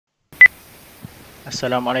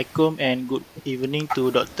Assalamualaikum and good evening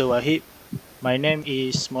to Dr. Wahid. My name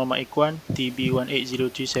is Muhammad Ikwan,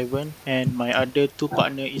 TB18037, and my other two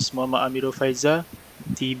partner is Muhammad Amirul Faizal,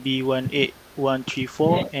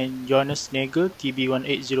 TB18134, and Jonas Nagel,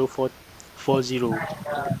 TB18040.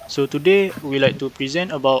 So today we like to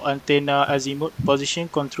present about antenna azimuth position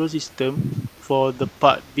control system for the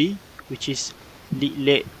part B, which is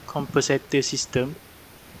lead-led compensator system.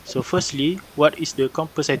 So firstly, what is the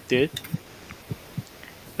compensator?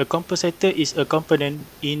 A compensator is a component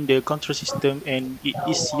in the control system and it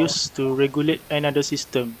is used to regulate another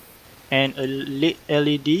system. And a LED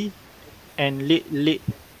LED and LED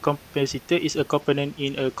compensator is a component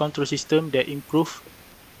in a control system that improve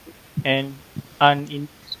and in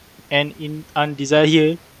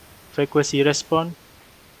undesired frequency response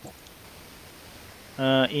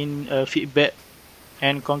in a feedback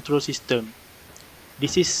and control system.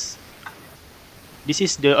 This is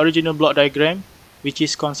the original block diagram, which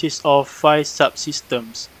is consists of 5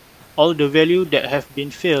 subsystems. All the value that have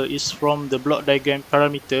been filled is from the block diagram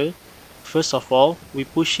parameter. First of all, we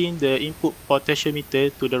push in the input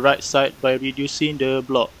potentiometer to the right side by reducing the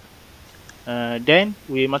block. Then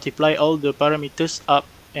we multiply all the parameters up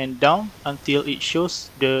and down until it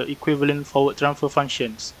shows the equivalent forward transfer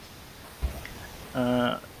functions.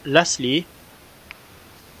 Lastly,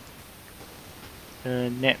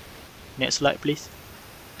 next slide please.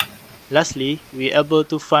 Lastly, we are able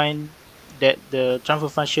to find that the transfer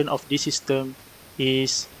function of this system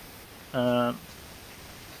is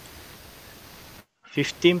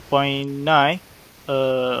 15.9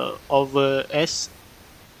 over S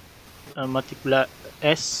multiplied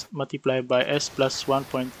by S plus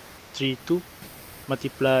 1.32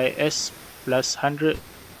 multiply S plus 100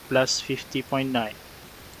 plus 50.9.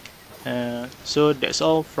 So that's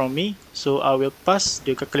all from me. So I will pass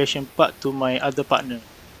the calculation part to my other partner.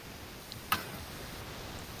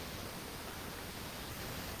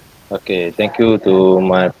 Okay, thank you to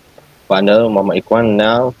my partner Muhammad Ikwan.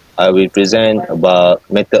 Now I will present about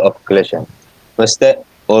method of calculation. First step,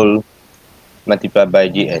 all multiplied by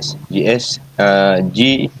GS.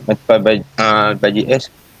 G multiplied by GS,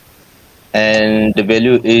 and the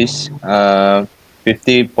value is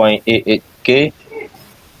 50.88K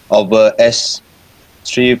over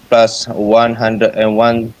S3 plus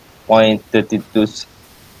 101.32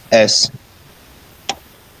 S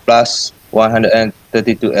plus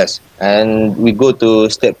 132S, and we go to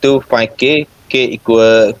step 2, find K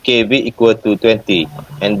equal KV equal to 20,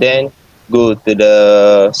 and then go to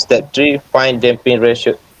the step 3, find damping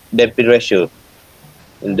ratio. The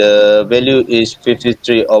value is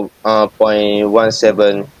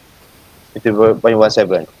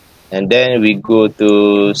 53.17, and then we go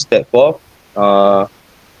to step 4.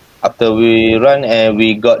 After we run and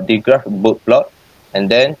we got the graph book plot, and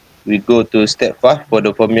then we go to step 5 for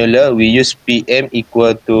the formula. We use PM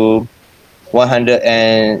equal to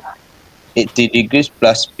 180 degrees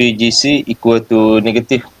plus PGC equal to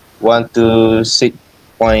negative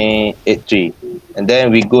 126.83. And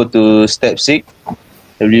then we go to step 6.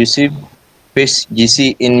 We use phase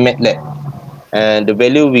GC in MATLAB, and the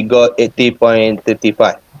value we got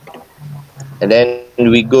 80.35. And then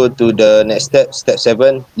we go to the next step, step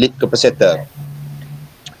 7, lead capacitor.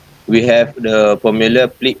 We have the formula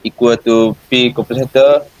P equal to P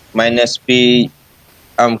capacitor minus P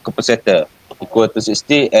capacitor equal to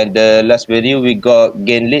 60, and the last value we got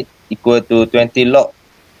gain lead equal to 20 log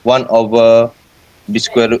 1 over B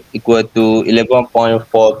square root equal to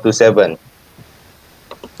 11.427.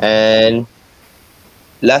 And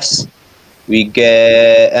last we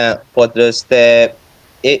get for the step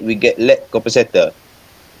 8 we get LED capacitor,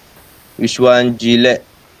 which one G LED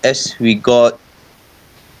S we got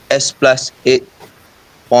S plus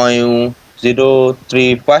 8.035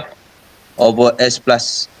 over S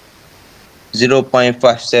plus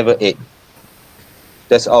 0.578.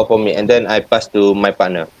 That's all for me, and then I pass to my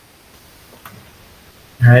partner.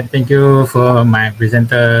 Alright, thank you for my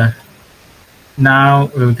presenter.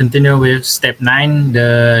 Now we'll continue with step 9,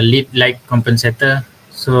 the lead-like compensator.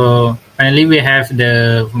 So finally we have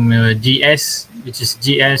the formula GS, which is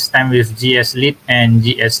GS time with GS lead and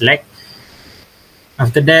GS lag.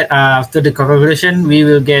 After that, after the calculation, we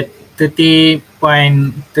will get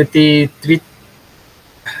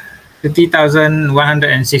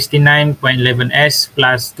 30,169.11 S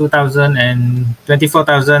plus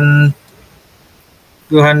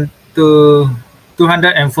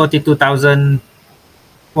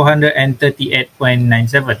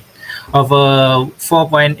over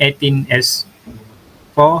 4.18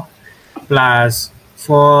 S4 plus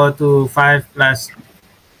 4 to 5 plus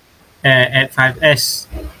at 5S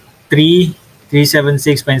 3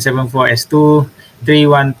 376.74S2,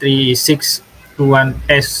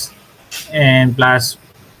 313621S, and plus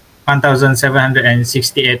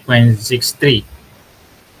 1768.63.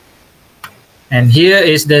 And here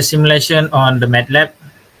is the simulation on the MATLAB.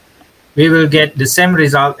 We will get the same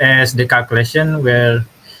result as the calculation, where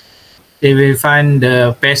they will find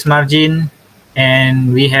the phase margin,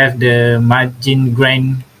 and we have the margin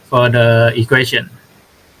grain for the equation.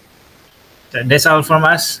 So that's all from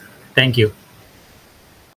us. Thank you.